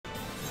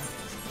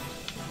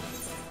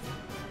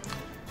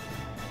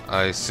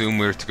I assume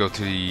we're to go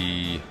to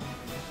the...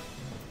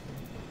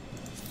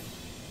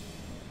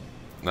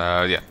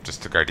 yeah,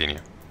 just to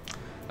Gardenia.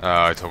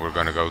 I thought we were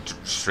going to go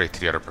straight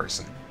to the other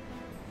person.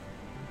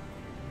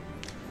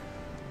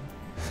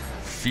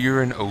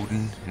 Fear and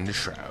Odin in the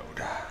Shroud.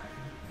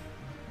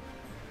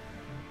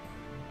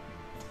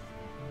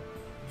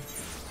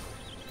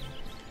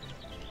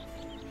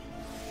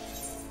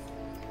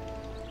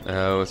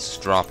 Let's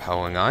drop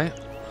Palnai.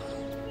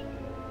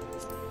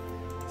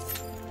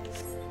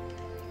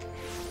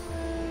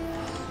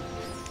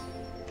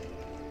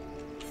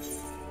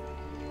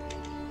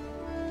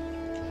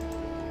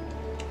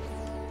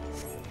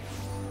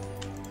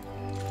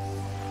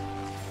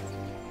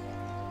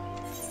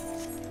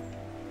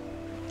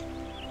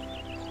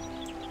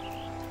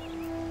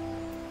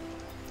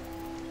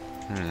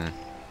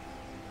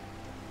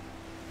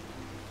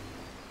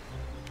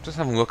 Just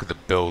having a look at the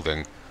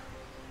building.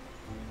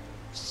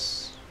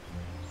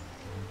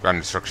 Grand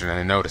destruction, and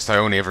I noticed I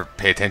only ever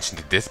pay attention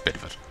to this bit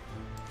of it.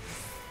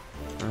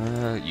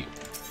 You.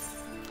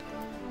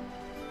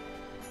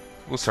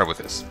 We'll start with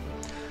this.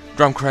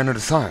 Drumcran of the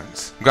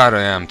Scions. Glad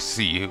I am to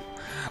see you.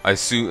 I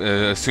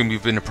assume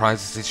you've been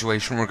apprised of the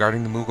situation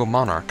regarding the Mughal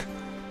monarch.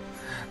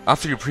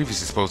 After your previous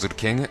disposal of the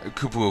king,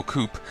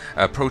 Kobold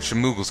approached the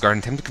Mughals guard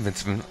and attempted to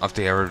convince them of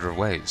the error of their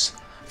ways.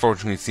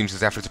 Fortunately, it seems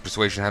his efforts of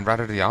persuasion had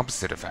rather the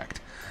opposite effect.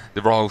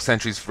 The royal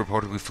sentries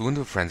reportedly flew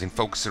into a frenzy and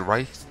focused their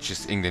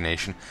righteous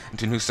indignation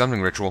into a new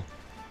summoning ritual.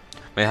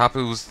 Mayhap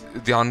it was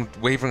the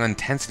unwavering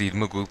intensity of the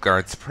Mughal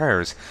guard's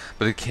prayers,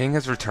 but the king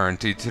has returned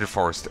to the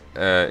forest,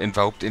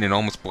 enveloped in an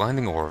almost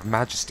blinding aura of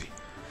majesty.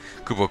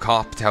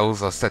 Kobold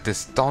tells us that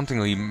this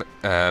dauntingly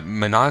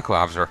maniacal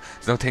avatar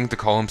is now thinking to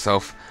call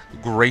himself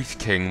Great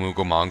King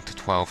Mughal Mog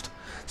XII.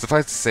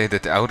 Suffice to say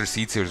that the Elder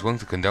Seedseer is willing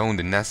to condone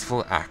the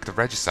nestful act of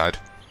regicide.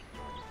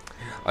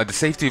 The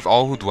safety of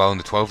all who dwell in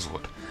the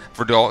Twelveswood.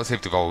 For the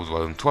safety of all who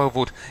dwell in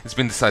Twelvewood, it's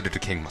been decided the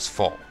king must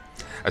fall.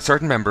 A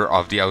certain member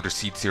of the Elder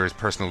Seedseer's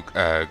personal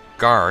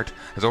guard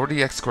has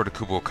already escorted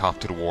Kobold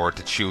to the ward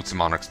that shields the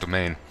monarch's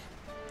domain.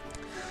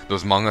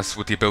 Those among us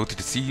with the ability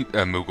to see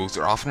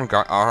Mughals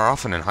are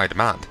often in high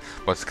demand,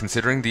 but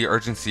considering the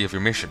urgency of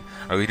your mission,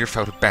 our leader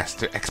felt it best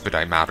to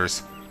expedite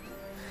matters.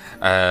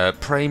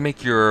 Pray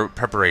make your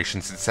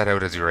preparations and set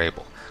out as you're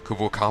able.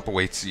 Kobold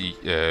awaits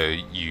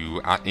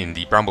you in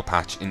the bramble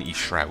patch in East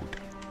Shroud.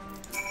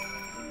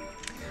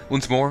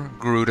 Once more,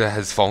 Ul'dah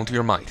has fallen to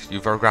your might. You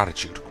have our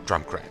gratitude,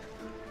 Drumcran.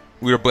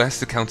 We are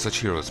blessed to count such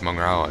heroes among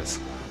our allies.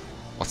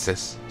 What's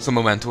this? Some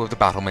memento of the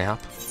battle, mayhap?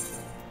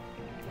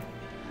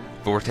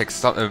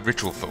 Vortex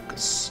ritual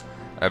focus.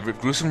 A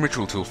gruesome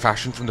ritual tool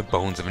fashioned from the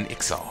bones of an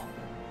Ixal.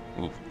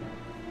 Ooh.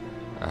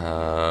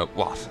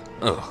 What?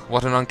 Ugh,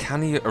 what an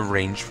uncanny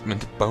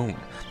arrangement of bone.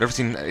 Never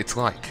seen its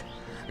like.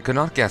 I could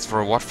not guess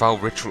for what foul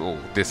ritual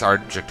this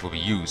object will be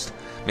used.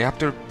 Mayhap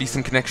there be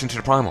some connection to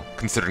the primal,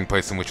 considering the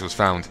place in which it was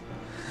found.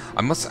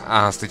 I must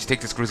ask that you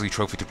take this grisly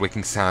trophy to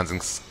Waking Sands and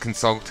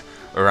consult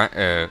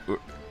Urengar.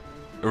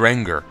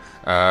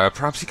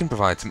 Perhaps he can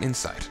provide some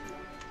insight.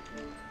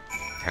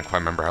 Can't quite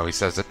remember how he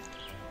says it.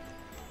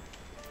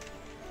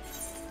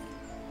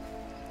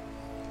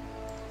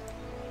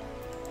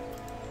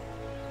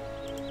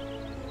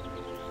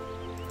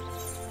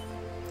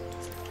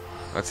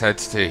 Let's head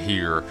to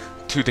here.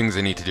 Two things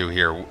I need to do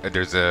here.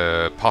 There's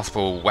a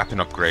possible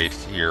weapon upgrade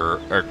here,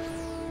 or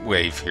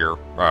wave here,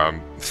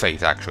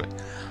 Fate actually.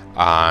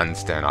 And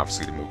then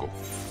obviously the Mughal.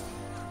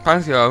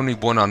 Apparently I only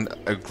won on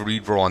a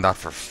greed roll on that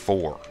for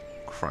 4.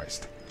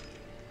 Christ.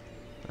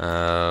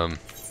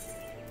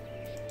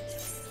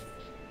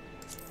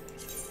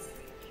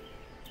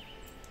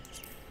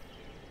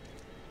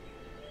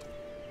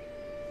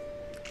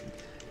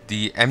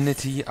 The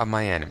enmity of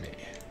my enemy.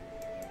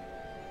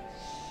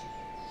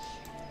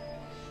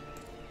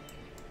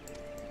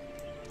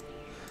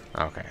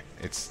 Okay,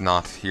 it's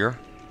not here.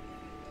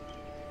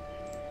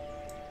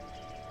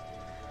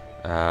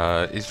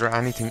 Is there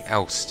anything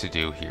else to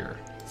do here?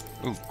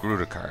 Ooh,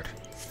 Ul'dah card.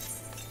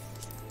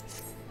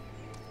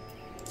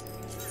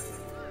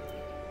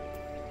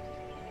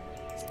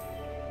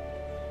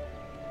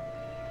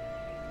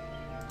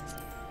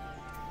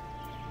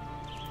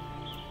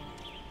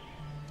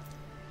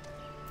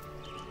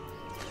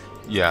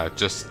 Yeah,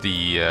 just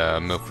the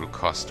Milkroot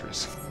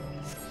clusters.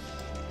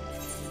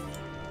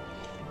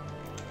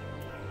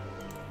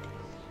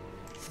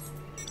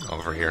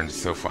 Over here in the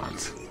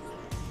Sylphans.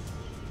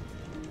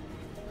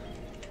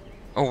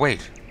 Oh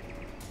wait.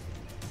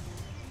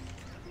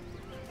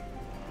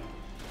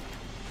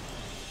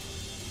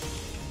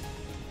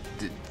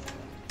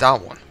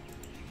 That one.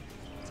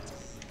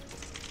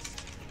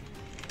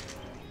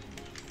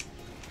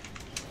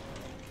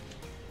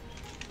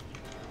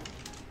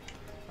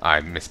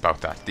 I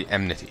misspelled that. The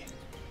enmity.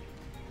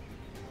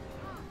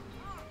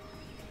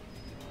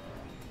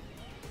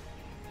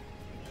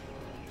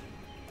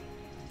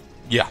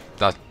 Yeah,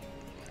 that.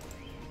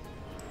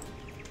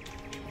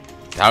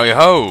 Tally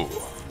ho!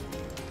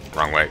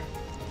 Wrong way.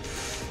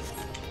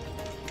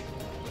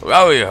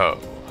 Tally ho!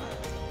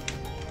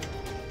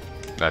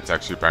 That's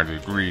actually apparently a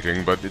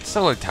greeting, but it's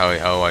still like tally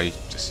ho. I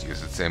just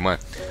use it the same way.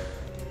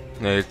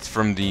 It's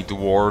from the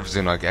dwarves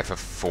in like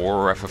FF4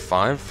 or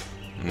FF5.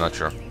 I'm not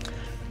sure.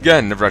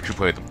 Again, never actually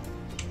played them.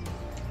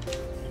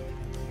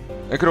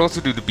 I could also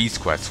do the beast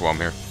quests while I'm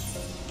here.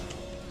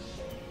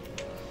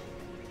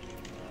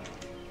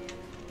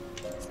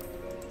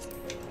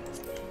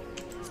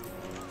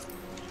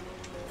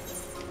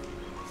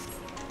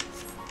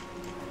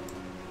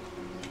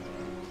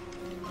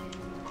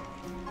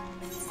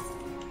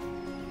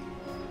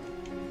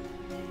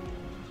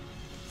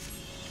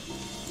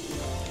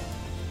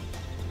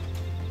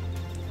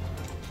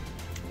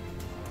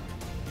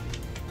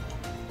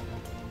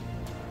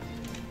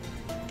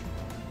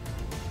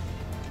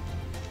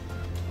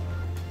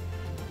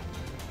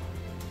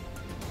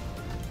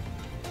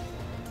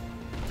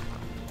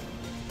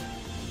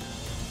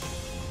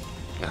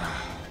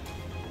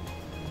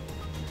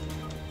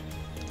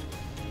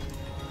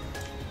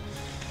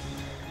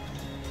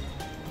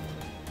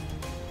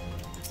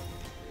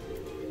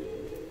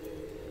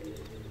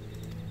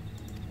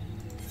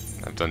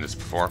 I've done this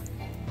before.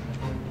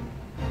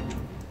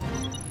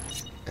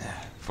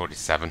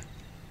 47.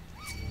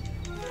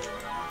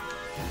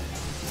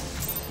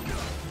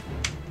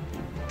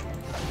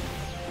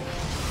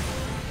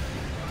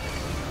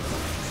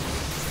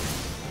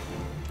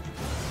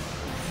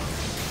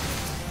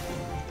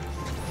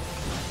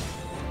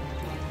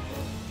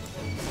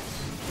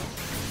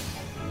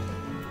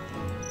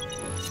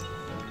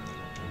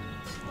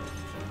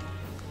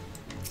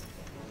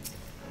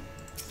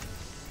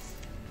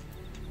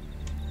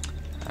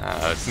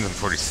 Since I'm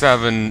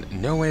 47,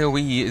 no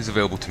AoE is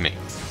available to me.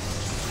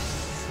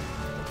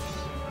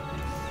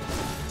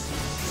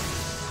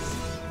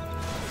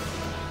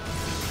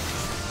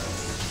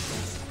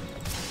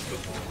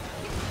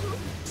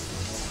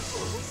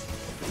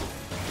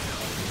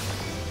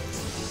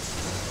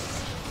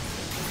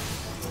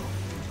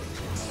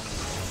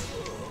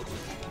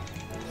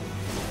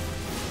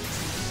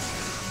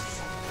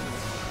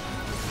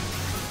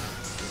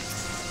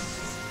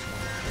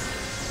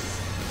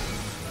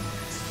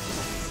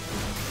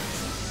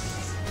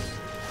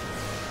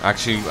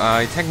 Actually,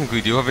 I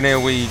technically do have an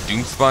AoE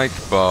Doom Spike,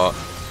 but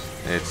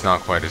it's not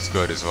quite as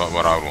good as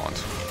what I would want.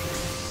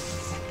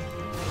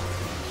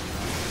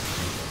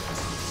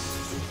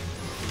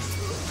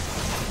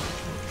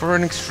 For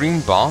an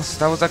extreme boss,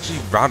 that was actually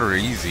rather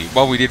easy.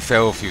 Well, we did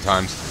fail a few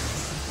times.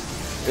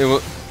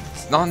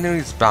 It's not nearly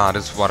as bad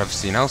as what I've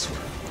seen elsewhere.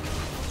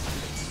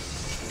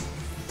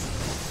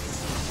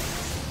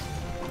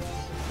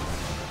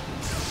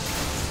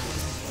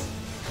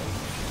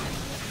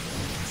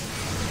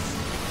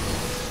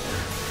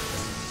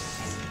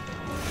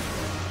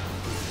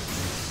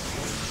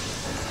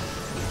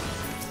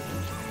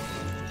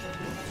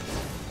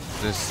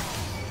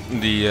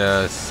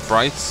 The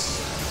sprites,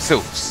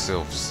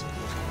 Sylphs.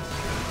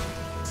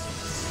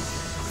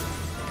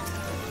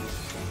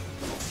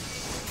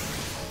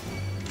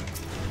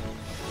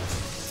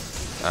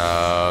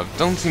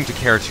 Don't seem to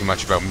care too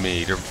much about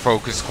me. They're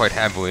focused quite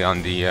heavily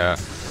on the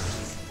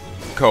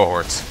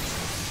cohorts.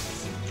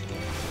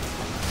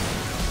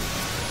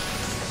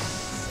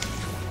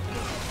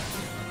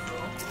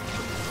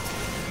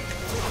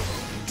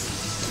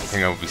 I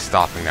think I will be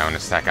stopping now in a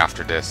sec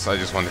after this. I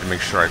just wanted to make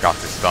sure I got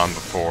this done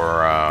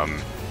before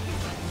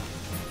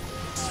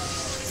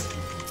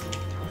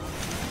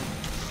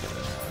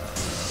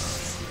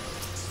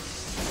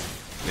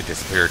it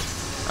disappeared.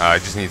 I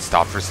just need to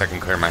stop for a second,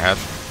 clear my head.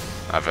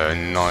 I have an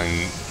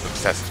annoying,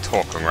 obsessive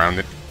talking around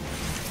it.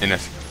 In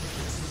it.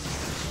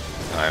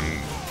 I'm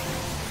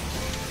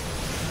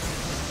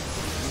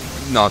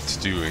not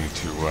doing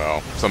too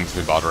well. Something's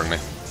been bothering me.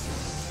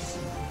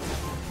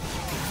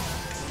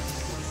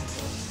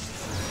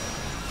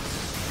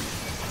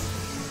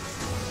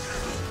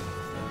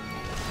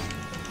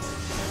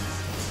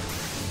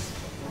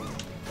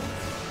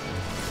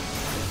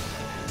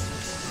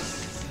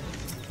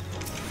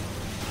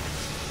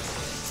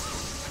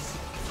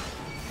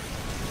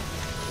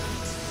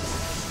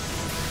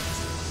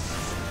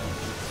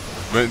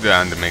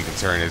 And the main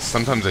concern is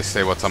sometimes I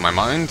say what's on my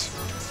mind.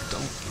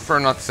 Don't prefer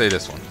not to say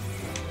this one.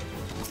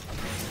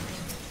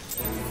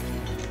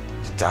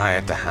 To die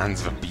at the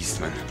hands of a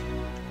beastman.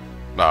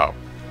 Oh,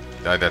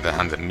 died at the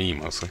hands of me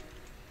mostly.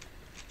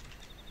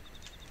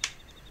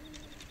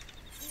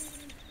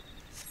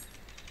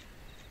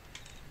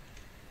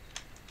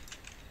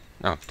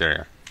 Oh, there you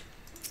are.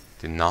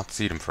 Did not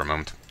see them for a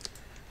moment.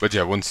 But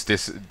yeah, once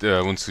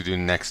we do the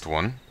next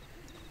one.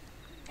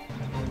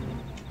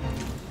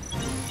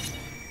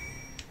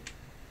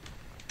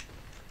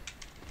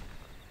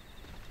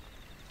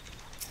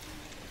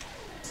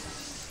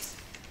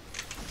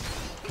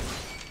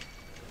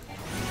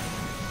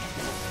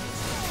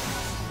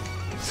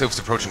 Sylph's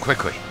approaching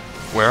quickly.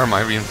 Where are my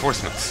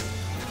reinforcements?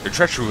 Their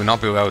treachery will not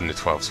be allowed in the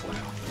 12th Wood.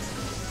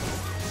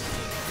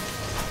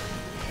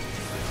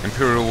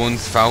 Imperial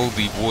ones foul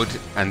the wood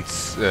and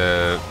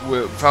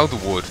foul the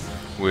wood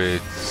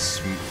with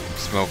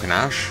smoke and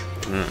ash.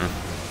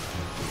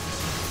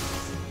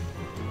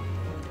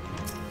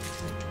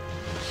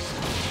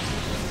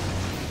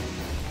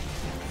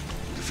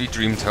 defeat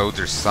dream toads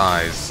or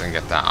size and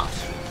get that.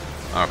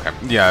 Okay.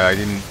 Yeah,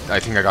 I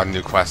think I got a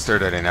new quest there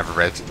that I never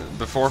read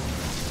before.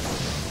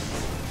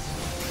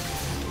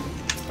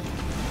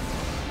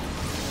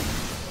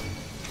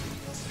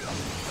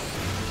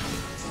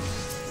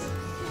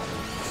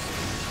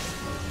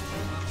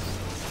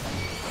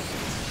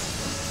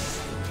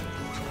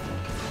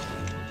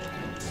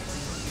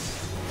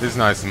 This is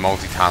nice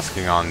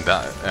multitasking on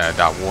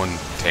that one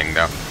thing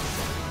though.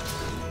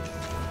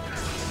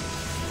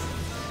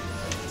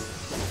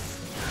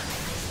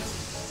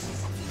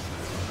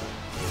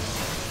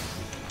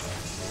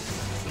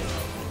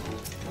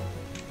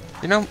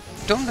 You know,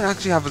 don't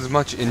actually have as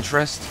much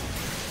interest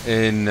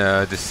in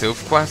the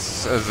Sylph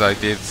quests as I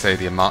did, say,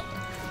 the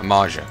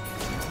Amaja.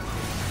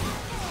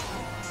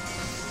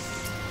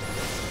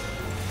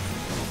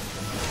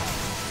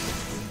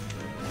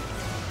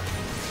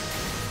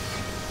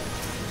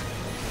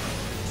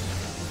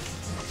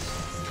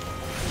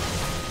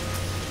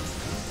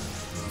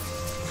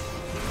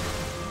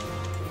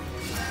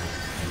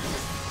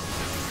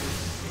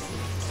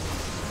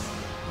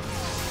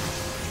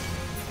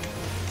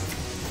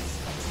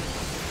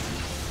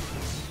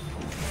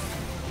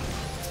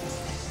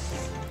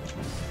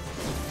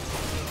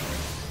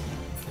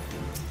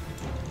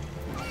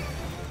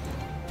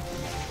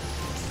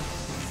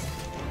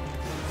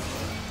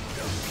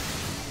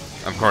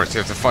 Of course, you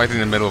have to fight in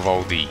the middle of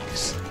all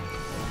these.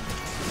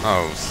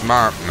 Oh,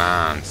 smart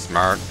man,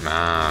 smart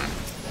man.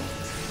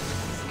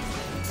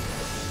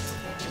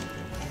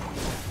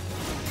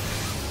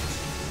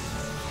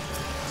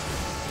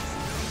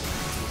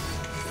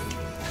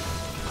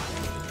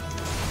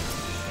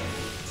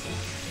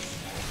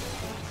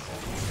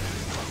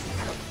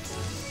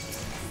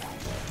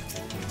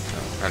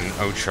 An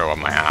Ocho on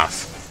my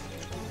ass.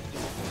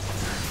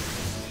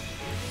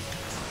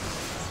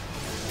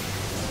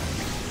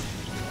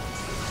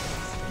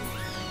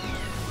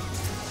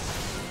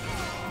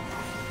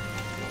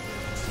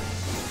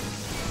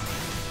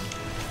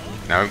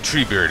 Now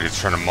Treebeard is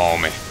trying to maul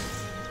me.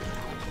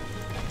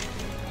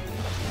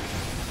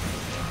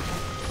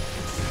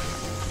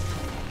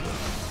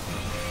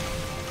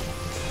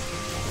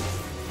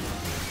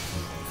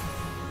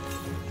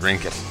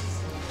 Drink it.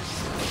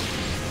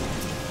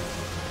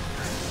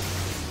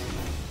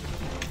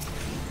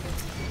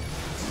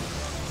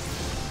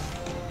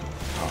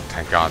 Oh,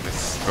 thank God,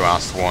 this is the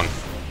last one.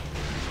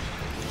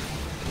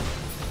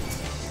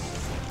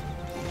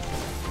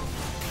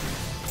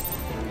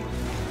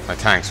 My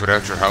tanks,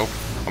 without your help,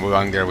 I'm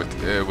along there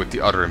with the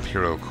other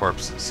Imperial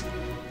corpses.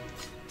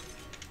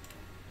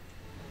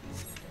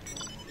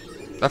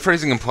 That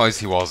phrasing implies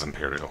he was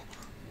Imperial.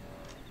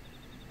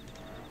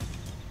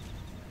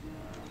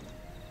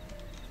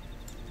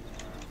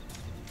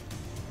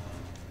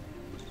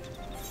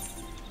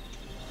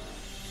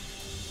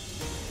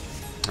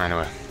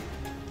 Anyway.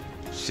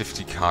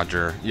 Shifty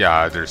Codger.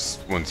 Yeah, there's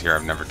ones here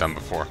I've never done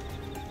before.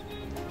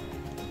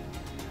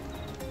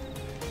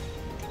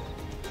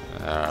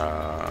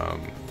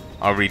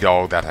 I'll read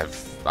all that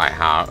I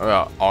have,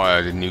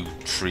 the new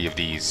 3 of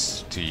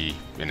these to you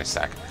in a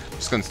sec. I'm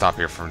just gonna stop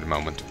here for the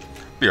moment.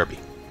 BRB.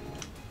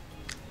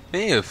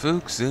 Hey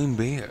folks, I'm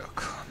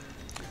back.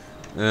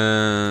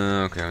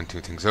 Okay, on 2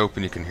 things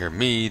open. You can hear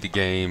me, the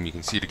game, you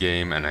can see the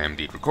game, and I am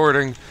indeed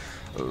recording.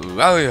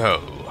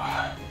 Rally-ho!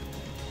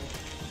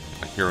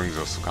 My hearing's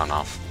also gone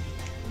off.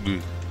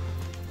 Bleh.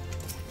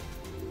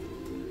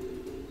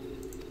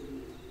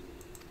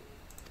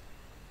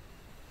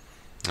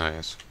 Oh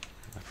yes.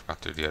 I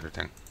forgot to do the other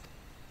thing.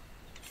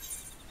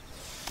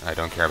 I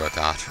don't care about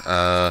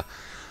that.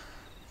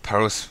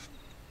 Paros.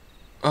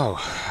 Oh,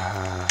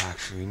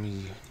 actually, let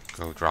me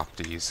go drop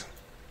these.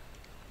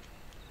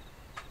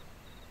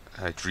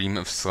 Dream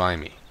of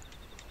Slimy.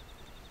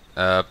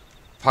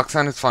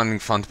 Pakistan is finding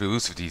fun to be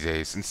elusive these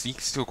days and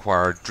seeks to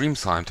acquire Dream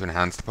Slime to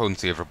enhance the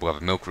potency of her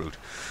beloved milk root.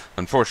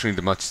 Unfortunately,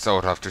 the much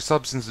sought after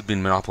substance has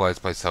been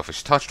monopolized by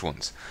selfish touched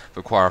ones.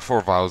 Acquire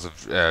 4 vials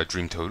of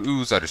Dream Toad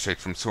Ooze, either straight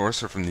from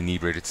source or from the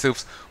inebriated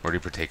Sylphs, already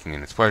partaking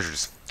in its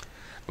pleasures.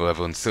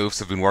 Malevolent Sylphs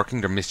have been working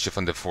their mischief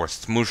on the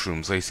forest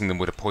mushrooms, lacing them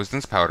with a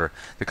poisonous powder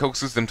that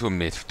coaxes them to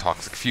emit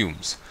toxic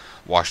fumes.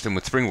 Wash them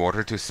with spring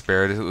water to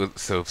spare the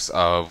Sylphs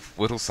of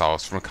little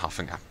solace from a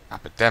coughing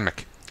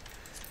epidemic.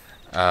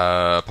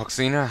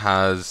 Poxina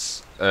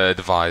has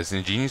devised an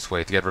ingenious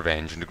way to get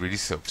revenge on the greedy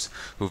Sylphs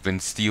who have been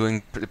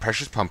stealing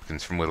precious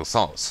pumpkins from Little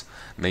Sauce.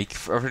 Make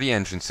for the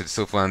entrance to the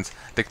Sylphlands,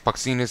 take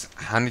Poxina's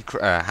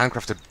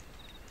handcrafted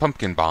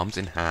pumpkin bombs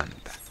in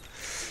hand.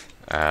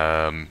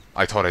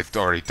 I thought I'd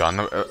already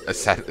done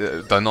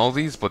done all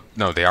these, but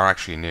no, they are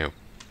actually new.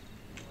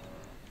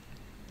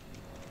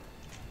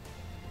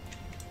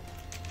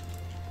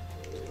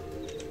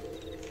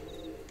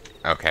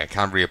 Okay,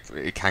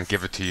 it can't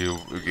give it to you.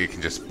 You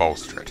can just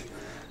bolster it.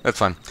 That's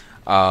fine.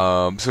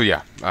 So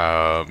yeah,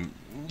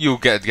 you'll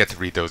get to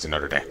read those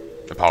another day.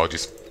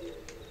 Apologies.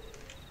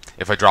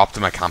 If I drop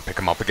them, I can't pick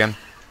them up again.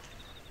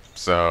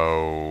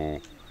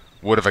 So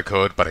would if I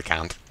could, but I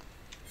can't.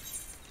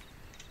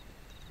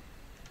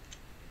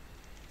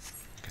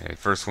 Okay,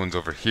 first one's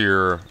over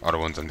here. Other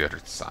one's on the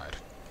other side.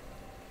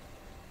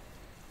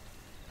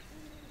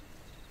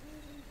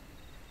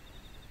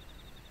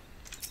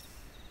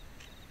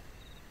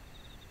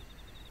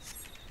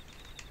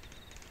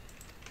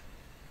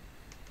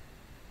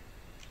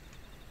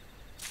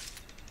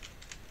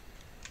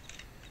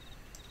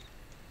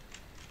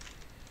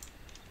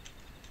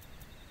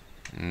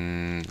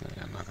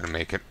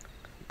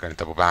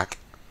 double back.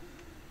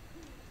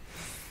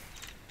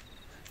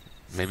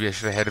 Maybe I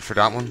should have headed for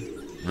that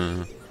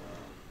one.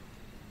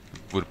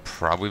 Would have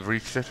probably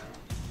reached it.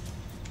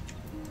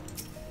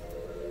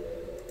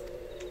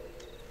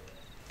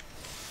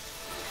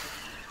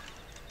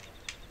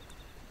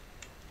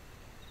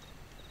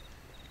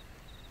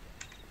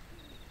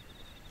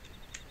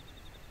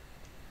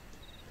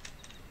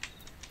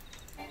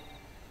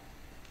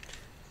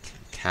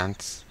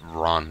 Can't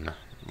run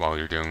while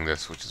you're doing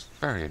this, which is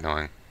very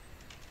annoying.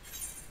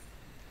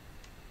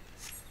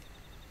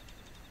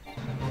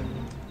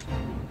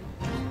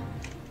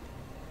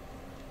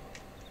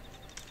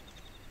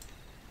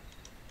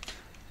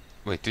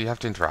 Wait, do you have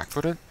to interact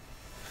with it?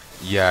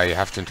 Yeah, you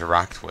have to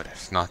interact with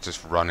it, not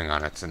just running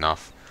on it's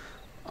enough.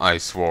 I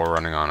swore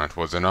running on it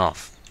was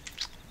enough.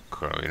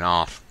 Clearly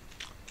not.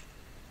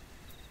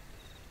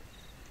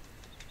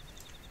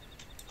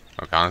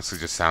 Like, honestly,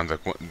 just sounds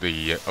like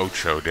the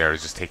Ocho there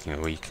is just taking a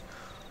leak.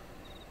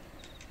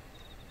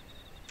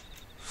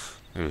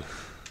 Ugh.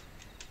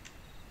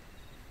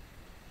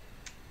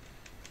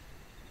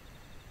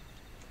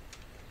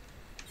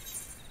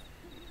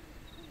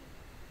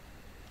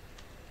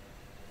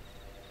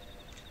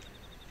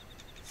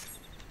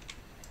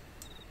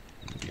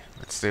 Yeah,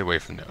 let's stay away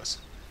from those.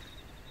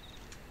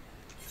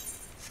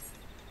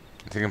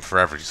 I think I'm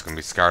forever just gonna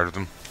be scared of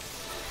them.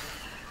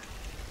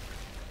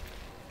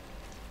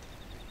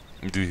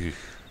 Ugh.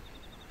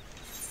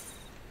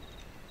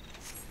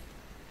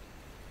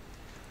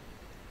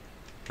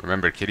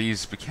 Remember,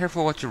 kiddies, be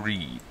careful what you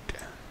read.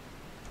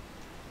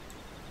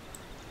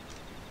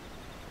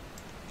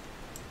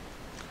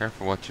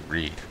 Careful what you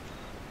read.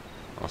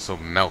 Also,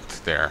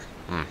 melt there.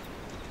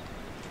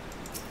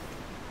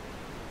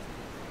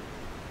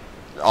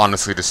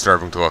 Honestly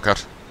disturbing to look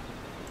at.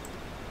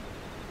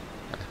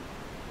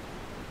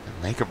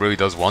 Makeup really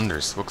does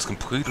wonders. Looks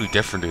completely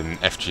different in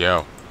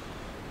FGO.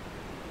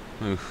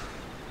 Oof.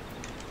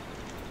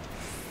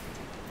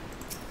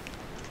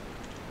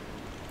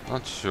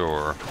 Not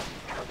sure.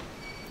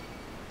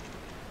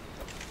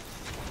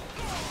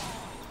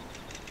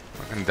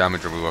 What kind of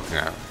damage are we looking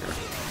at here?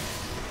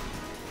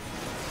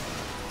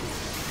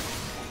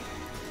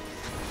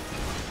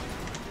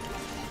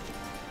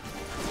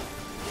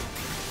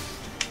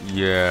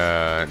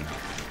 Yeah.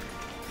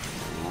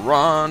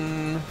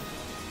 Run.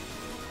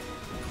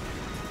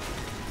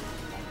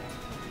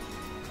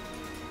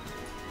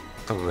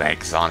 The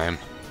legs on him.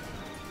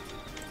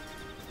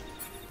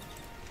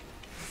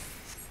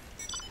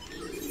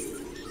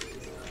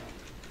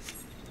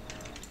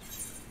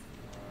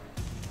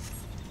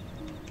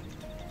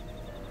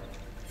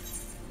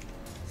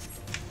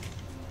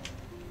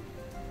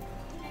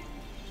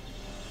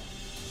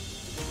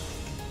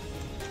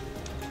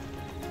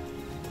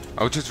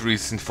 I was just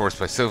recently forced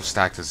by Sylph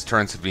stacks as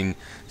turns have been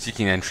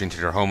seeking entry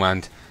into their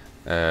homeland.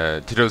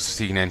 To those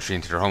seeking entry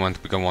into their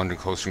homeland, begun wandering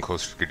closer and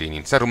closer to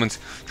Gardenian settlements,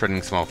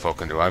 threatening small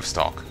folk and their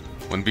livestock.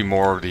 Wouldn't be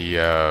more of the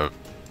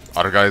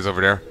other guys over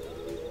there?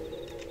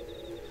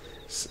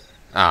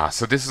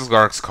 So this is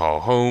Lark's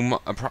Call, home,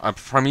 a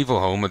primeval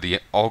home of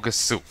the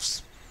August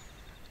Sylphs.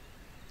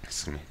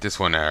 This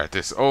one,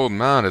 this old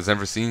man has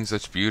never seen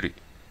such beauty.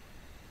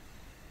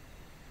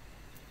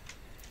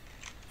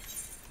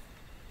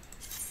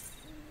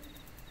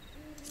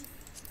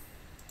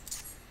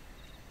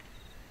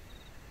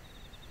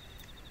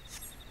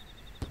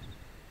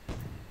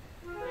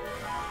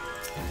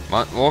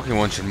 Walking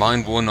one should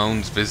mind one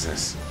own's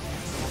business.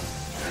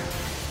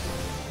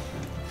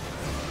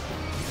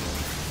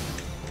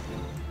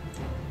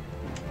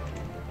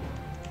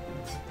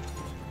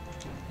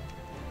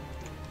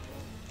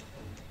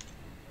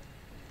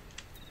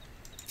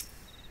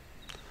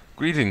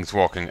 Greetings,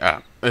 walking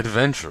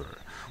adventurer.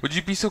 Would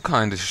you be so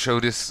kind as to show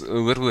this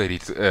little lady,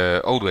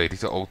 old lady,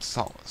 to old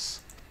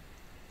Solace?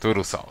 To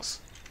little Solace.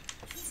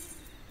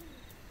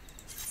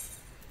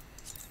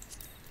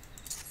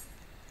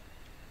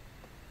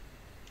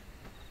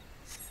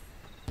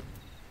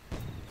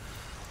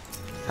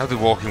 How's the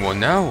walking one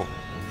now?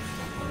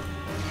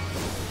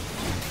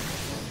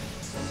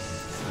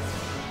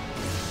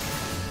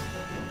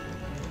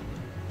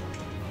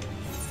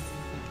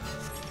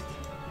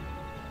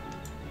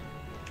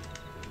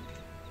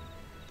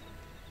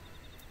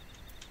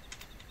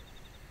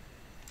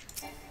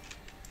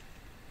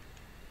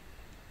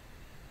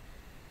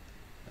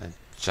 A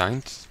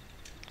giant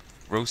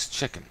roast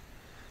chicken.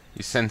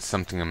 You sense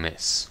something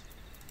amiss.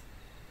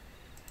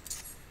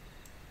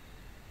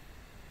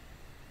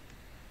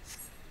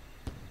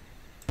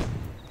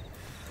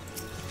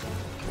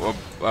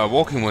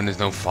 Walking one is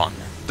no fun.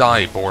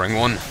 Die, boring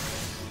one.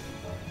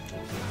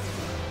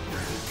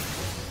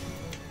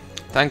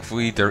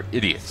 Thankfully, they're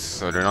idiots,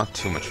 so they're not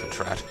too much of a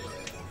threat.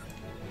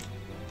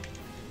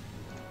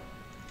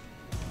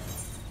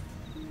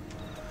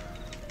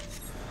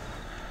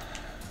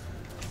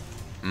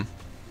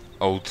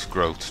 Old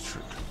growth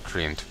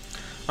trained.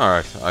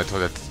 Alright, I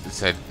thought it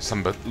said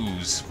something about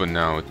ooze, but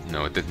no,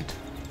 it didn't.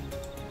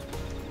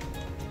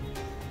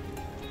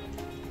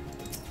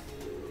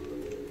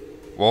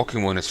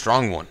 Walking one, a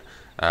strong one.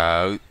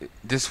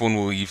 This one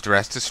will leave the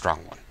rest a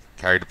strong one.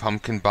 Carry the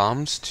pumpkin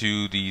bombs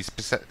to the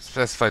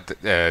specified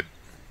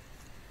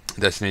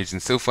destination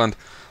Sylph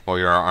while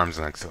your arms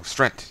and legs have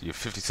strength. You have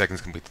 50 seconds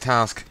to complete the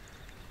task.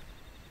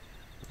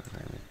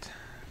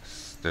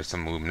 There's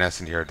some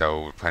luminescent here that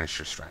will replenish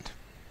your strength.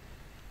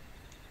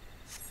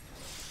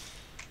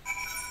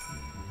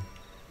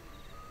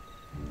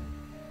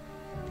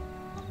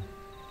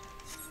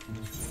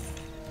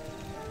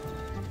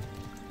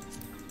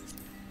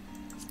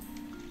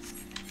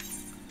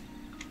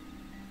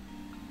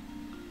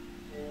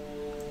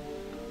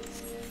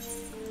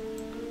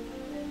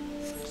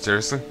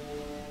 Seriously?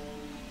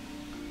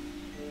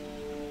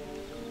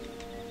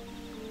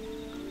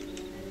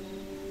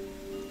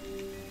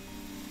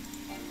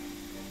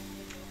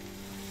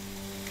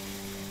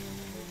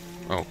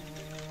 Oh.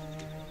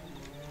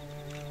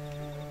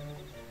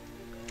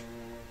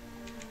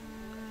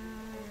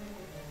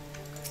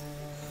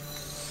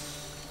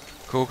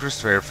 Coker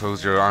Sphere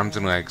fills your arms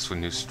and legs with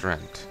new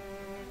strength.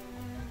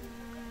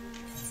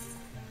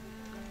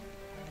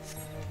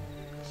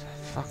 It's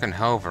a fucking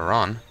hell of a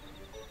run.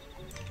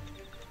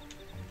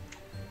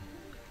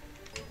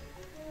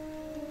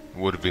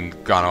 Would have been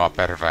gone a lot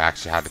better if I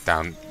actually had it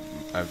down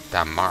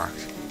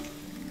marked.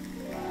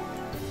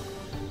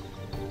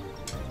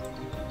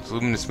 There's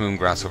luminous moon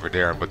grass over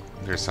there, but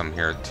there's some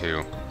here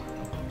too.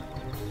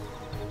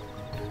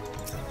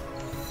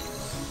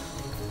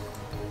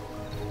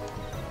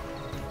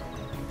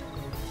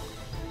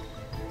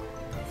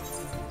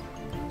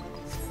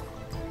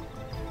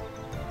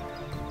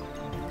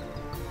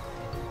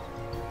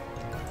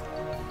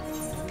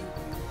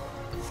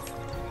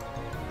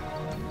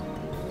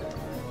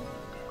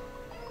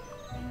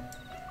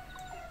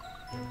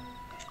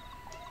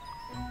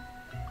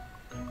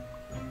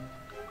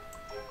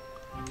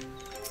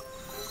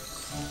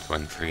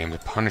 Waiting for the game to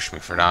punish me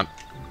for that.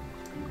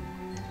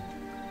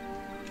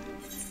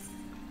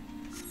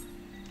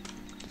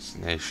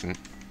 Destination.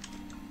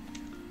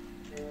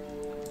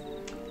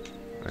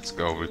 Let's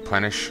go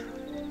replenish.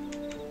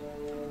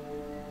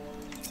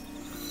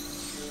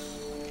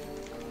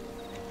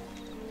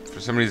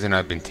 For some reason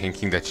I've been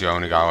thinking that you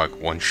only got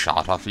like one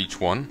shot off each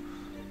one,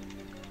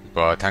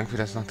 but thankfully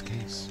that's not the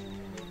case.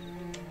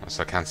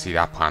 Also I can't see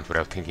that plant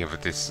without thinking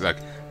of this like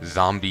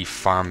zombie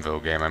Farmville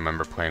game I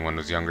remember playing when I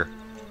was younger.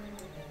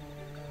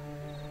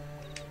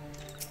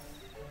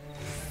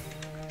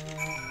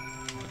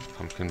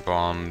 Pumpkin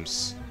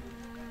bombs.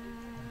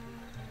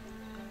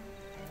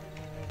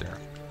 There.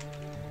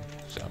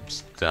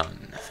 Job's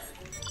done.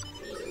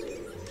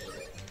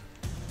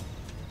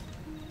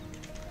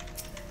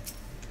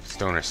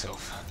 Stoner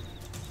Sylph.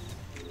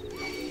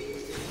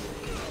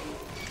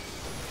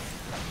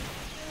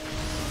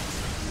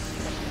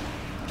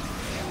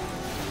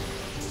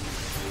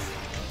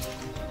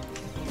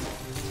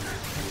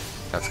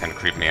 That's gonna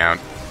creep me out.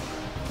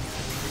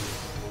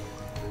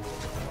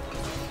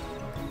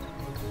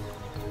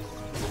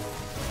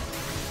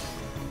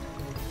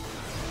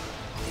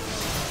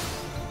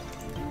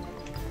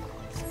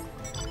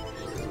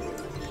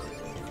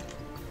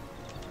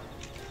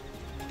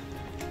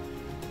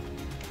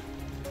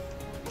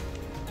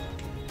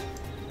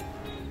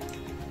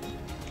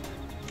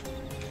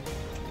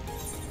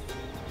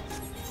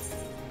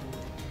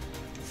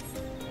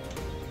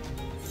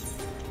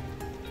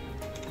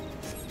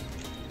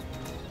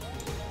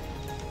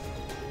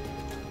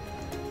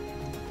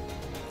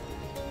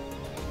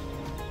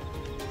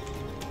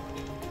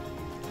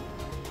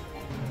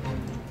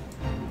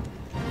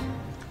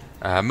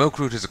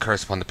 Milkroot is a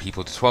curse upon the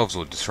people of the 12s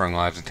wood, destroying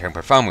lives and tearing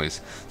apart families.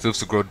 Sylphs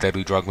to grow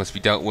deadly drug must be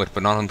dealt with,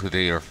 but not until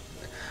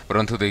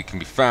until they can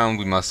be found,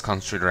 we must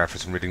concentrate our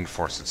efforts on ridding the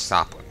forest of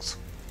saplings.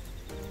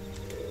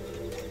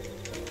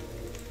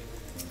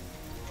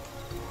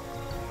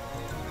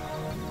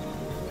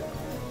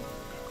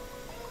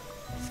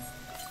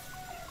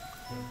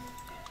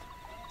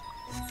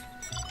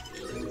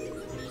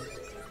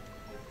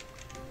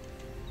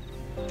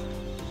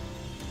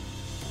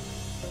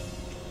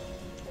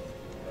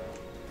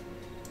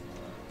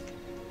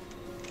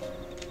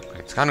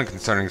 It's kind of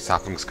concerning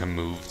saplings can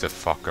move the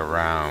fuck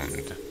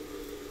around.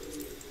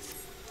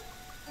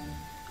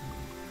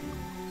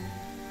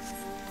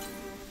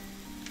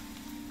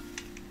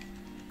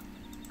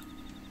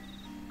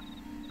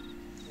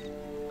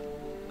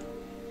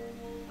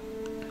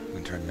 I'm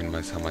gonna try and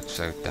minimize how much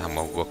I damn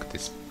well look at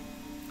this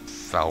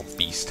foul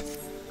beast.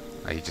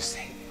 I just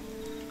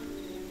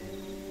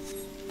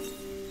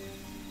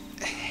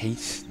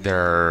hate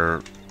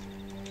their...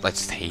 I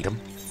just hate them.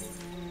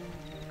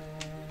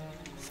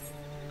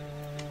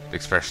 The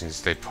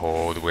expressions they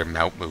pull, the weird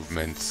mouth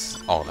movements,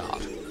 all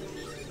that.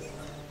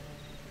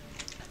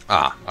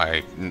 Ah,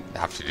 I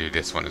have to do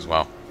this one as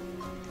well.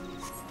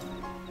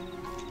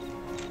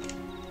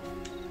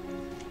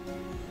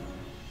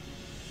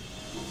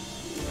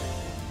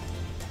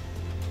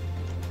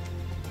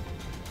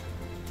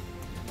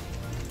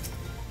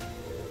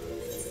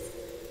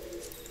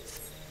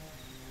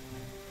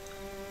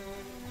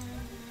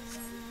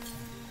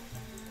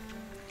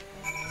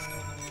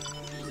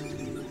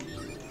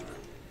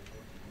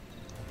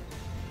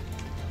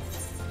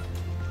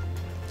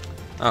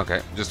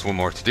 Okay, just one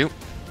more to do.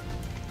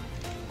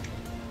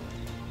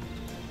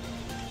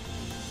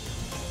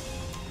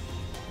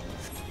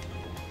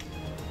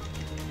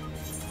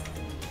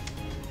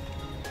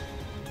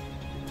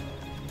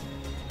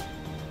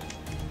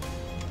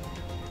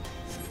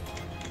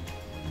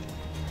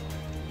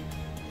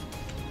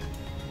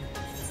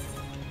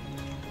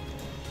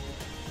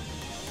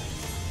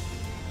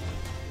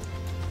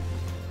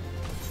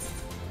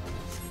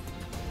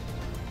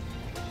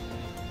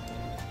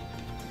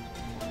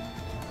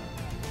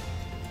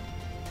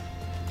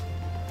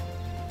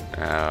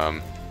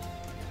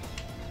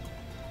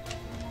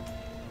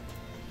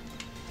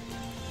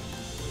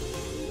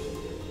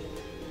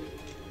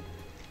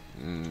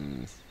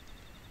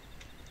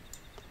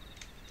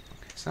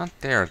 It's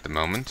not there at the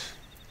moment.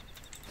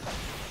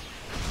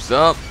 What's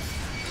up?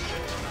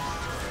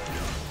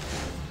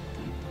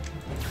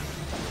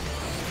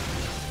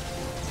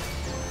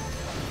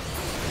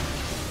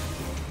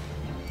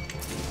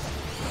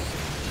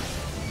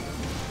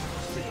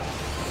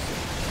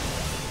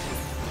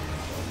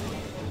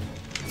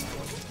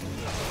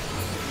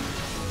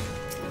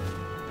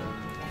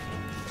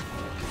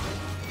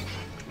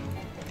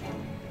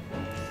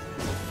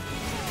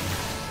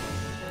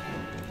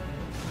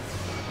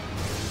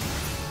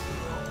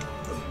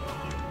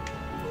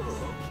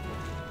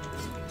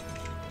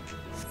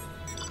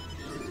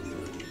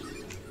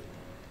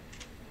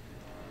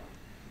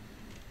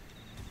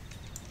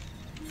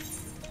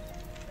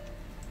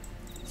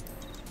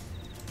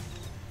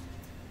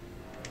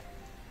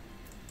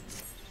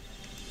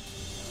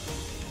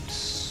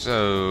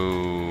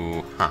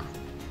 So,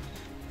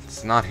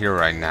 it's not here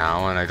right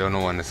now, and I don't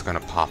know when it's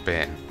gonna pop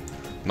in.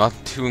 Not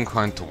too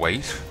inclined to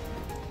wait,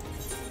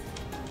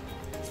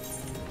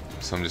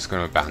 so I'm just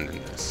gonna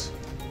abandon this.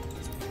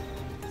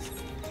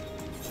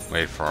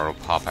 Wait for it to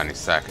pop any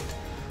second,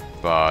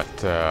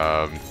 but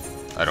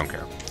I don't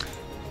care.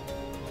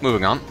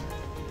 Moving on.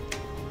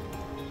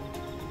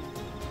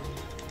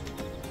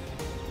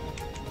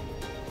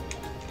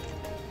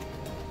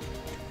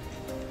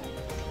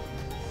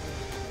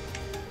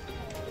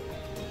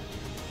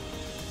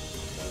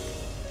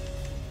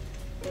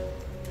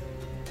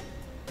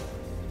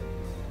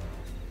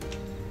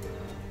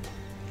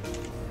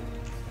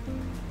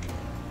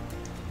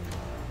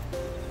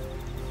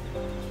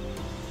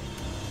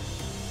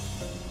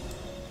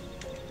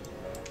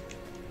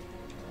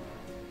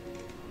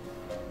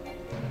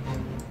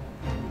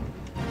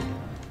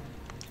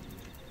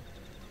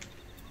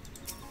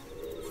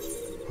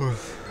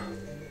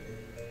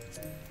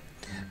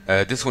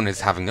 This one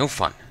is having no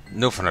fun.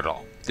 No fun at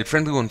all. Did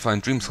friendly one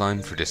find dream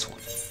slime for this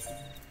one?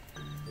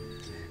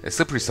 A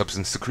slippery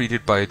substance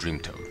secreted by a dream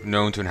toad,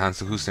 known to enhance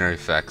the hallucinatory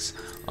effects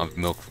of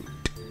milk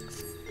root.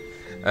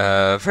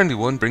 Friendly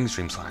one brings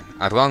dream slime.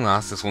 At long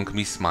last, this one can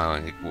be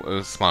smiling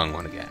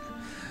one again.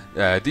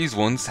 These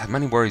ones have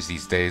many worries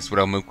these days.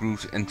 Without milk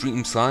root and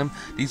dream slime,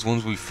 these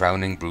ones will be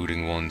frowning,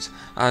 brooding ones.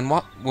 And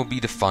what will be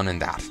the fun in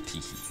that?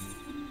 Teehee.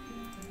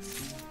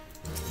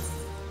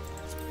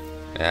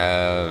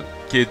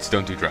 Kids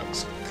don't do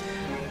drugs.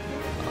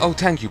 Oh,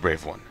 thank you,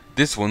 brave one.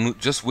 This one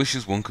just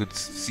wishes one could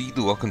see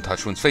the look and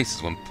touch one's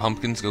faces when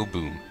pumpkins go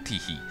boom.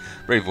 Teehee.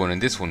 Brave one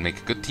and this one make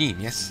a good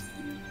team, yes?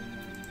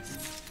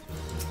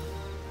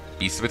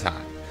 Beast of a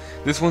time.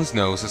 This one's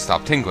nose has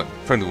stopped tingling.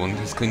 Friendly one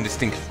has cleaned the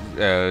stink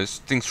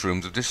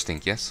rooms of their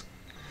stink, yes?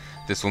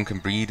 This one can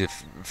breathe a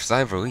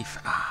sigh of relief.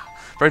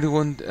 Friendly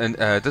one, and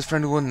does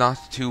friendly one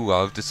not too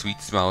love the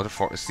sweet smells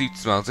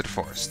of the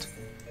forest?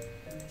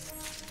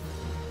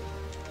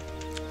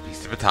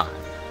 Beast of a time.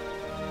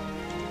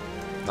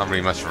 Not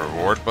really much of a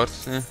reward, but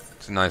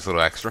it's a nice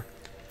little extra.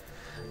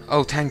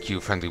 Oh, thank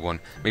you, friendly one.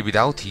 Maybe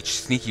that'll teach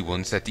sneaky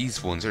ones that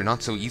these ones are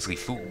not so easily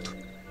fooled.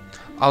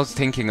 I was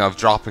thinking of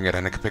dropping it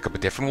and I could pick up a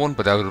different one,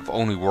 but that would have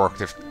only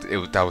worked if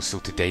that was still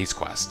today's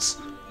quests.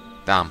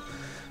 Damn.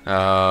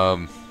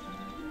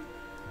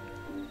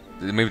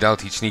 Maybe that'll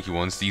teach sneaky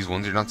ones these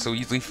ones are not so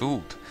easily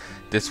fooled.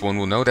 This one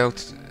will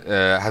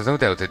has no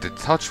doubt that the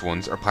touch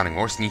ones are planning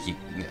more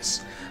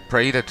sneakiness.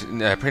 Pray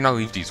not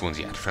leave these ones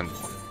yet, friendly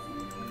one.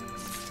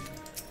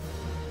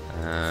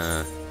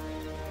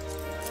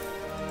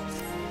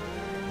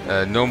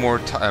 No more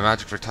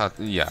magic for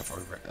yeah,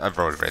 I've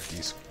already read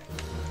these.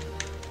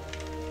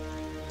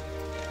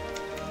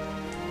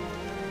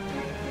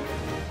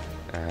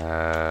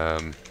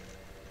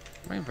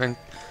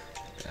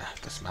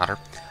 Doesn't matter.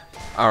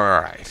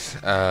 Alright.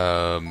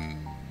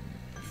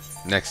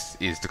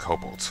 Next is the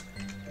kobolds.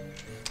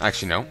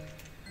 Actually, no.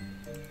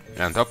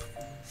 Mount up.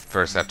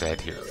 First, I have to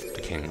head here.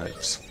 The king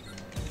lives.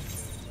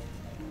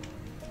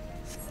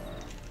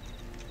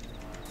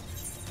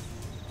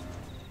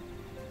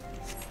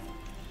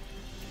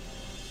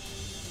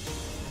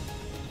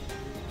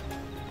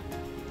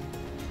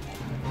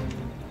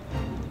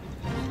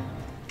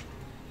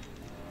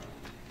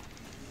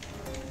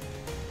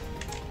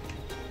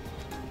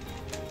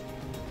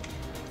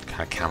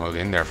 Kind of camoed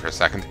in there for a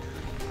second.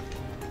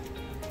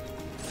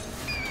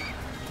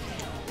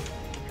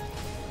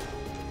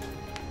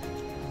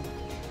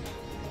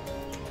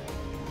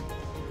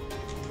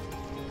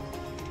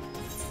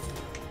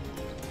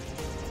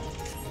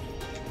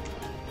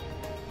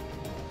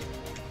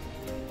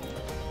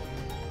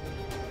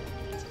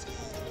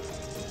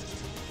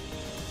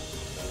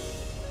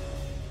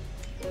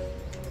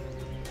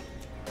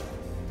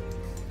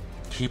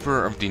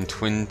 Keeper of the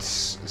Entwined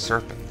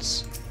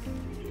Serpents.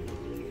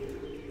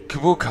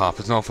 Kobold Cop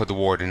has notified the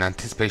ward in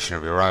anticipation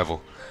of your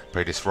arrival.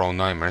 Pray this for all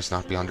nightmares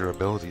not beyond your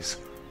abilities.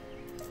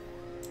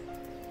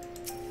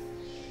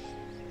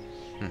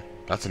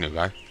 That's a new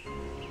guy.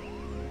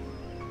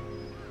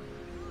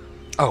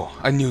 Oh,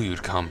 I knew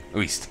you'd come. At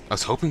least, I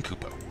was hoping,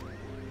 Kupo.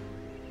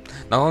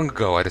 Not long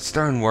ago, I had a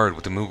stern word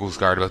with the Moogle's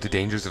guard about the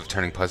dangers of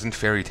turning pleasant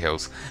fairy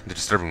tales into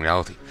disturbing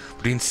reality,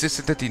 but he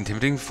insisted that the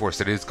intimidating force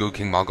that is Good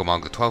King Moggle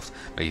XII,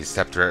 may his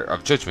scepter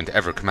of judgment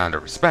ever command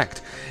our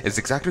respect, is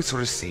exactly the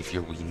sort of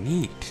savior we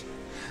need.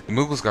 The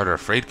Moogle's guard are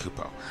afraid,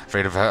 Kupo,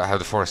 afraid of how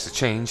the forest has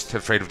changed,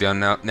 afraid of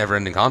the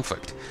never-ending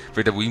conflict,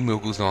 afraid that we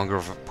Moogles no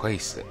longer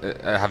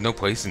have no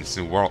place in this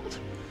new world.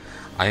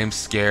 I am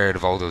scared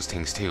of all those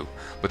things too,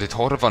 but the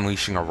thought of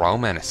unleashing a royal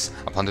menace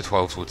upon the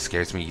 12 would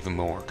scares me even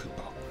more, Kupo.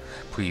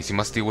 Please, you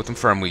must deal with them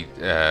firmly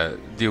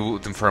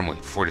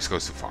before this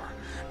goes too far.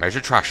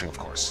 Measured trashing, of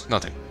course.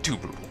 Nothing too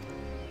brutal.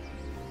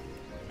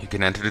 You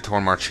can enter the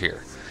Torn March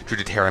here, through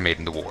the tear I made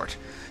in the ward.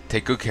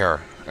 Take good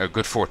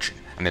fortune,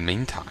 and in the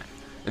meantime,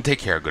 take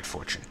care of good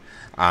fortune.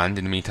 And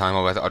in the meantime,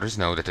 I'll let others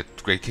know that the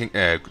Great King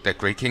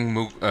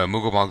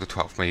Moogle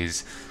XII, may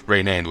his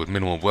reign end with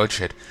minimal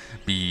bloodshed,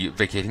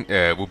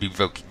 will be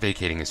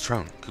vacating his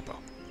throne, Kupo.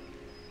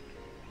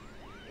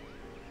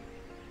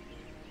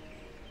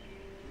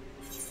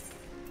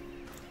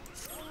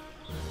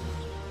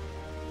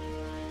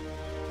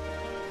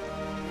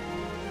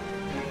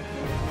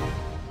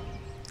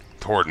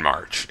 Torn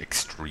March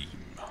Extreme.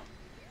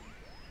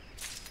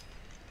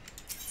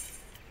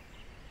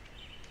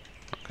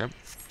 Okay.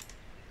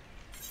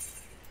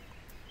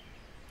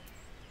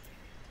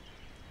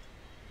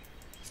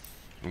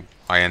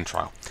 High-end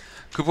trial.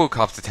 Kobold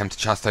Cop's attempt to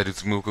chastise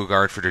its Moogle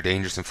guard for their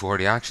dangerous and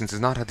foolhardy actions has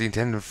not had the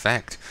intended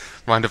effect.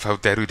 Reminded of how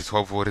deadly the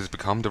 12 Wood has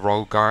become, the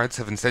Royal Guards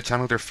have instead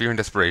channeled their fear and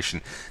desperation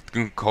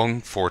to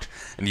calling forth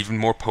an even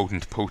more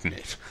potent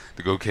potentate.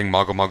 The Good King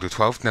Moggle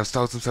XII now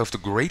styles himself the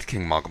Great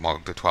King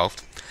Moggle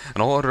XII,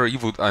 and all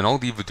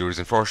the evildoers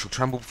in force shall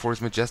tremble before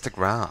his majestic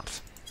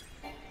wrath.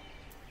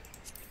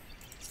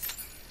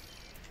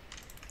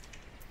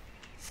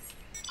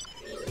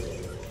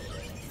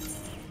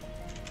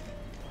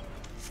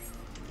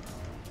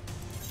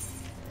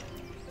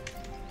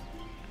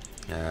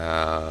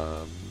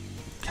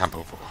 Camp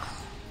Overlook.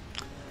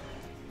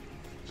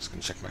 Just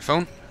gonna check my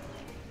phone.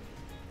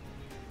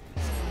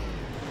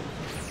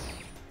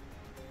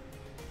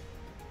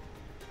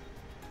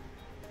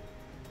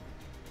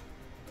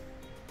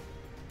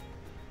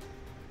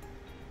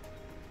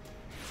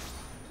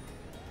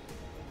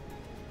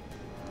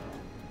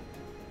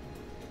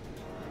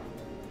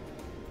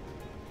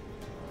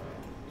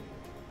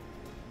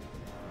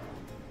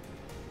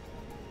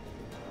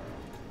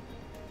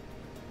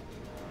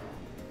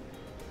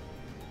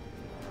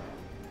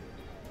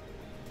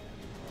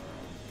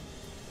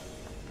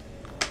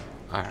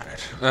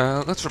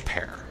 Alright, let's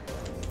repair.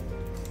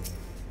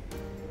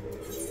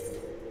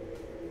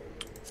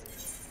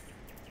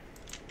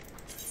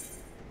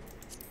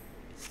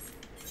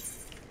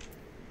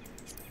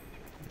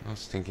 I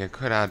was thinking I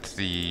could add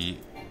the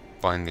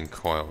binding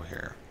coil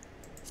here.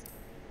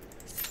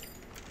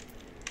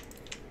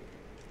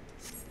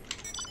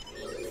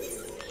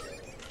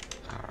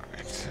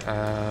 Alright,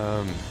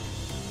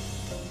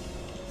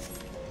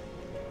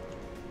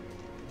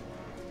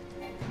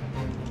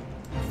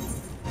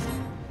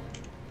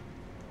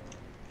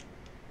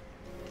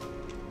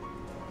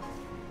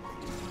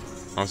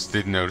 I also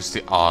did notice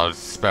the odd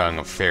spelling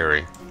of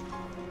fairy.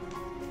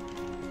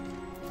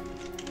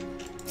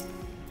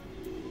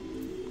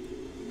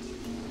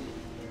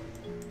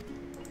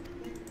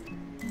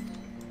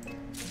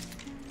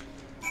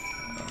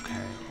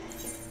 Okay.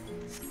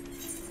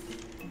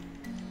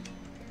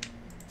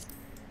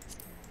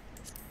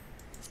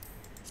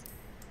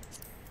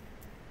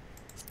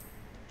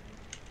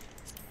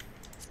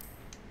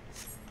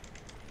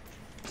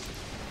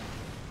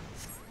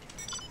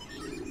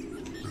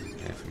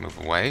 If we move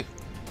away.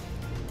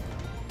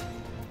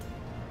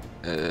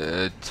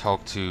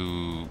 Talk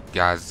to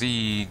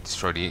Gazi,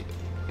 destroy the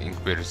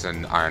incubators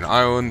on Iron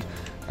Island,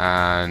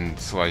 and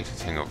select a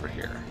thing over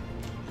here.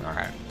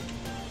 Alright.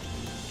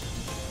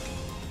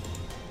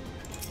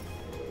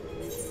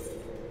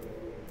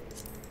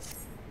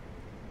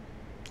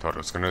 Thought it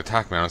was going to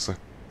attack me, honestly.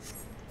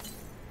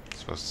 I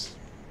suppose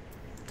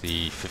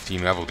the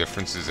 15 level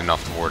difference is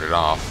enough to ward it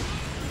off.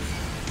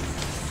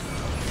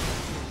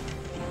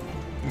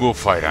 We'll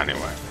fight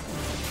anyway.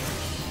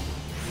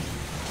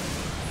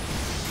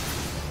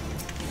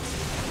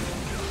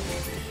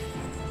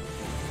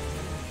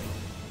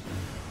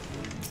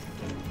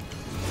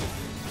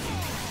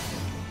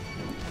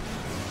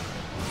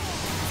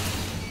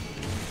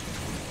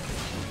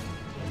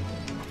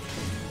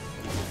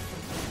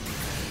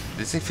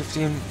 Did it say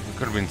 15? It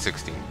could have been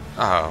 16.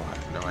 Oh, I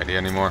have no idea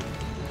anymore.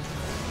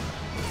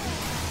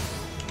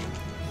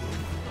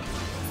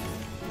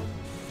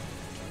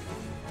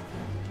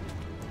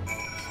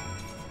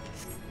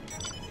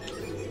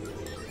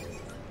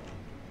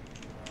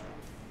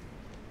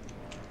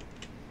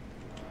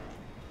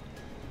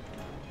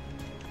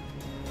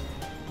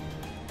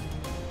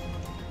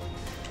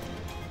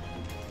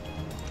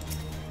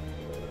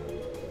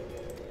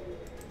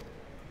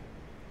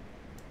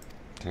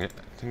 I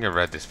think I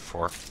read this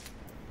before.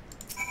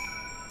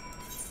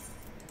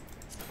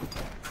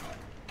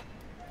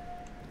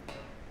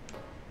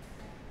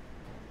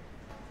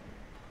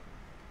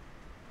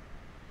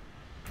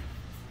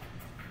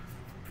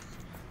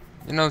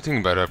 You know,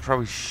 thinking about it, I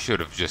probably should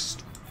have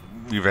just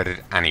reread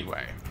it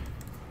anyway.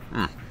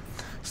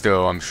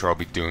 Still, I'm sure I'll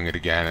be doing it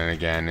again and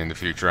again in the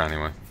future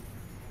anyway.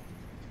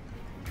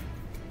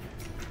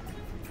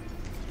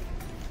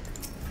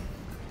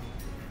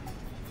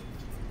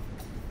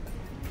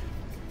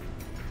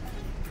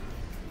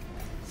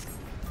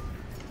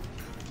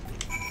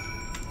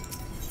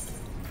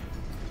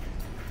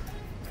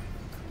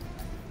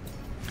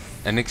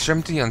 An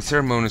extremity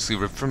unceremoniously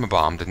ripped from a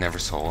bomb that never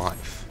saw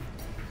life.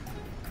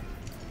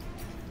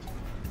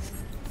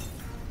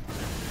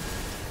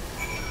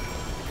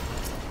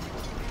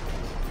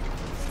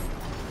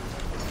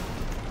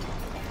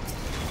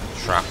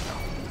 Shrapnel.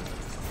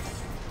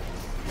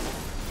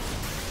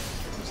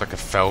 It's like a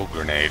fell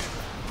grenade.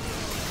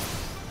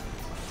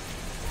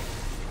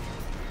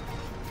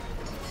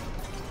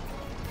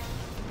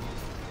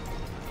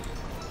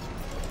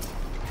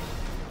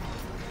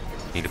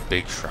 Need a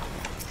big shrapnel.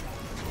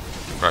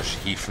 Brush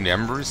heat from the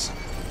embers.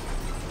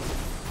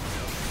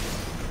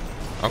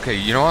 Okay,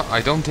 you know what?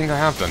 I don't think I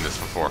have done this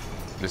before.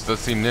 This does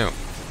seem new.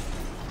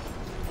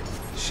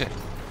 Shit.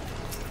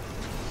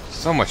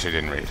 So much I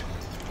didn't read.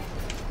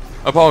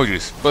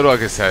 Apologies, but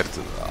like I said,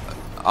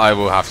 I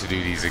will have to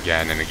do these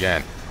again and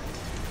again.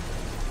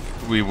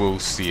 We will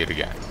see it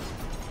again.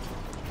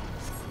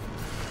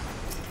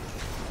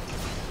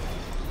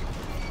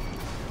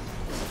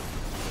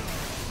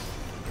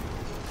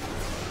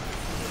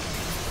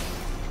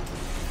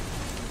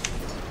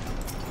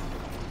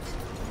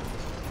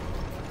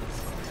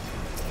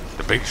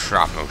 The big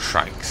shrapnel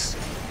strikes.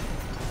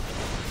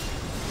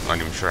 I'm not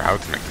even sure how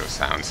to make those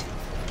sounds.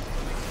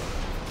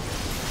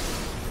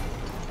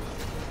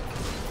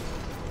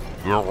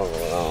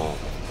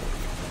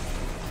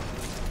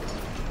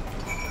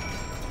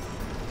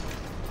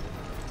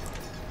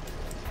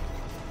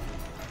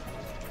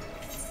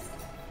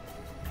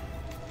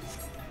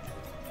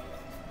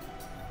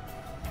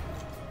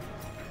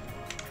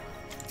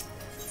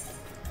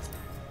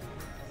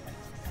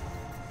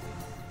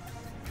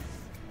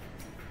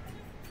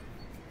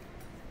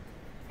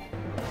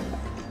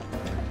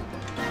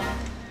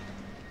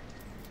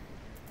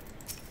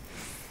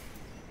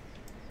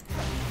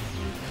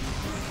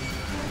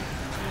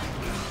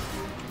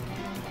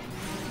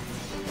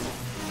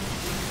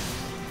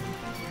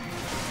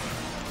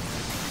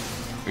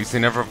 At least I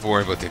never have to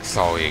worry about the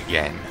XIV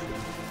again.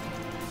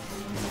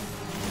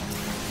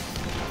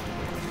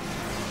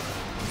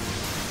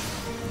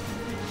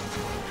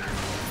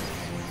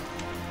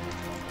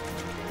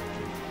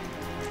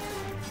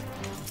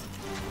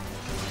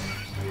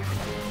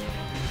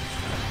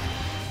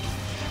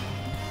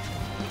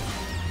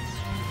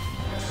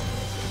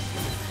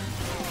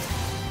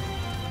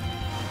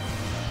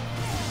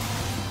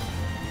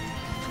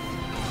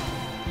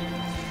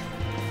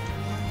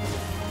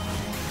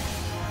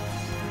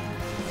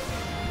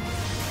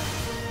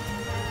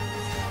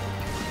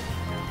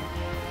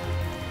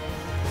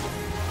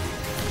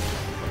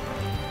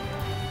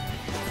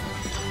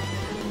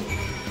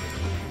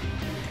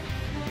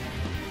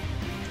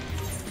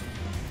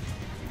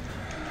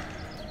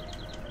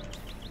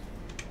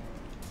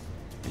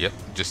 Yep,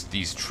 just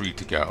these 3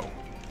 to go.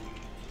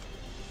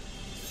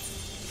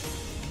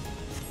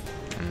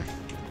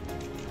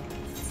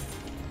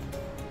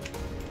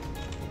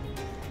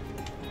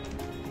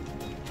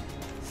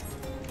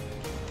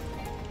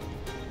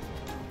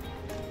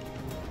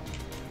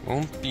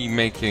 Won't be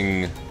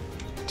making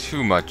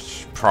too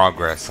much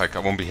progress. Like, I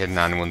won't be hitting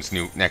anyone's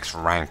next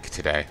rank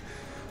today,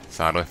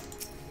 sadly.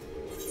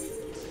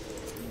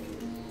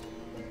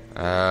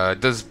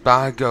 Does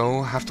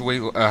Bago have to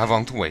wait? Have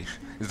long to wait?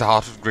 Is the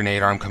hot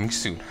grenade arm coming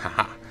soon?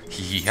 Haha.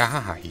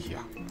 Heya.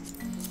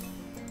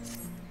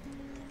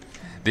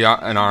 Yeah,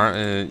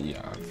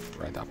 I've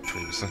read that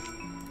previously.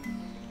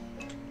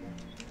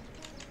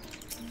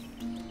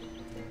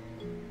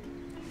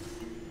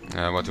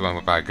 What do I want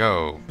with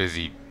Bago?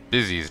 Busy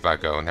is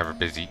Bago, never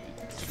busy.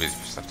 Too busy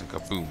for stuff to go.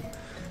 Boom.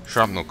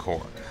 Shrapnel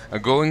core. A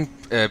glowing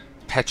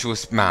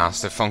petuous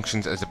mass that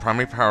functions as the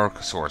primary power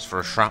source for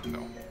a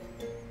shrapnel.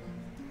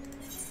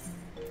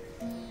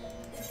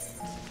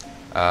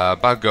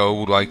 Bago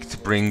would like to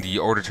bring the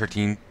Order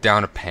 13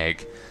 down a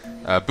peg.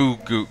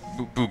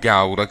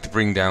 Bugao would like to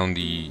bring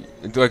the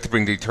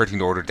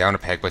 13th Order down a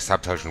peg by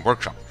sabotaging the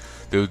workshop.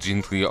 Though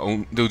Jin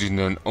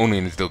only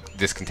in his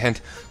discontent,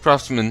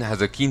 Craftsman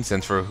has a keen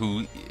sense for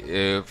who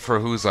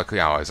his likely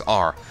allies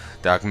are.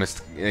 The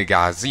alchemist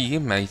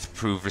Gazi might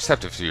prove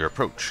receptive to your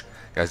approach.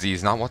 Gazi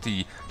is not what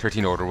the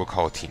 13th Order will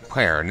call a team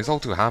player, and is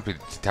all too happy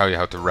to tell you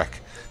how to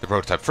wreck the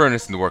prototype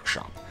furnace in the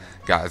workshop.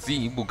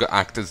 Gazi will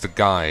act as the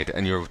guide,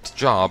 and your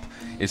job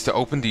is to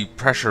open the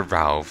pressure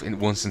valve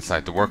once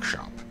inside the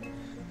workshop.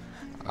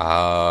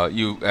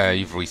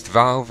 You've released the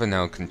valve and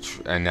now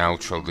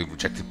control the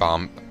rejected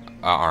bomb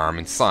arm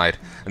inside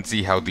and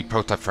see how the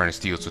prototype furnace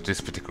deals with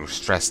this particular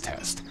stress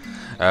test.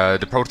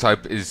 The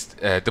prototype is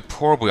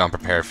deplorably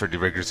unprepared for the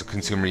rigors of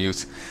consumer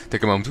use.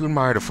 Take a moment to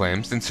admire the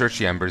flames, then search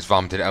the embers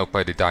vomited out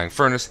by the dying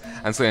furnace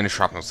and slay any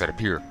shrapnels that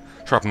appear.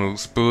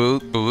 Shrapnels,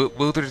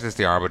 bewildered as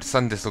they are by the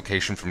sudden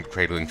dislocation from the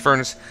cradling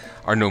furnace,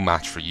 are no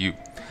match for you.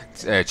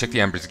 Check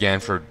the embers again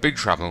for a big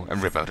shrapnel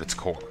and rip out its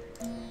core.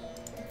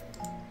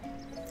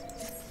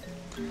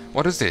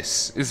 What is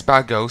this? Is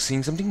Bago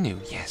seeing something new?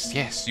 Yes,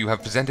 yes, you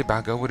have presented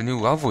Bago with a new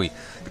lovely,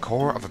 the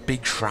core of a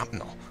big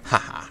shrapnel.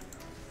 Haha.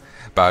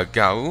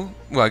 Bago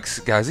likes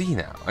Gazi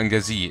now, and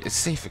Gazi is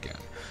safe again.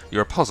 You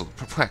are puzzled,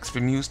 perplexed,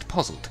 bemused,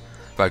 puzzled.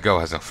 Bago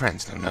has no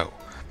friends, no.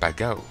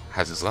 Bago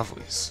has his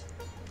lovelies.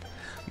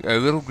 A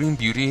little green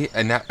beauty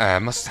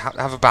must have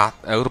a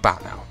little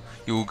bat now.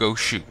 You will go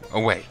shoo,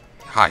 away.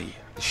 Hi,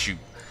 shoo.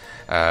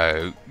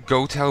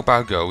 Go tell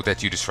Bago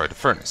that you destroyed the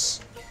furnace.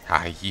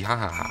 Hi, ha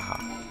ha ha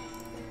ha.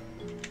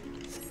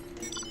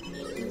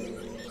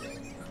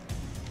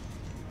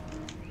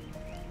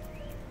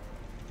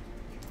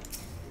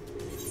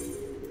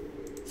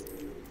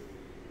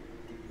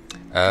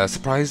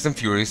 Surprised and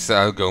furious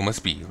Go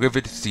must be,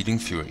 livid, seething,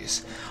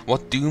 furious.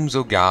 What doom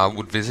Zoga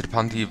would visit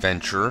upon the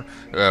adventurer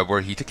were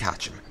he to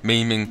catch him,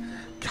 maiming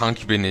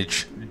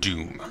concubinage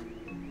doom.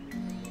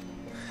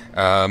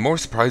 More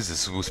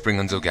surprises will spring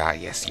on Zoga,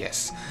 yes,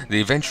 yes. The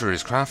adventurer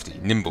is crafty,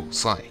 nimble,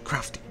 sly,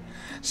 crafty.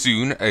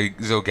 Soon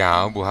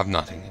Zoga will have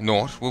nothing,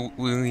 naught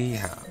will he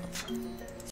have.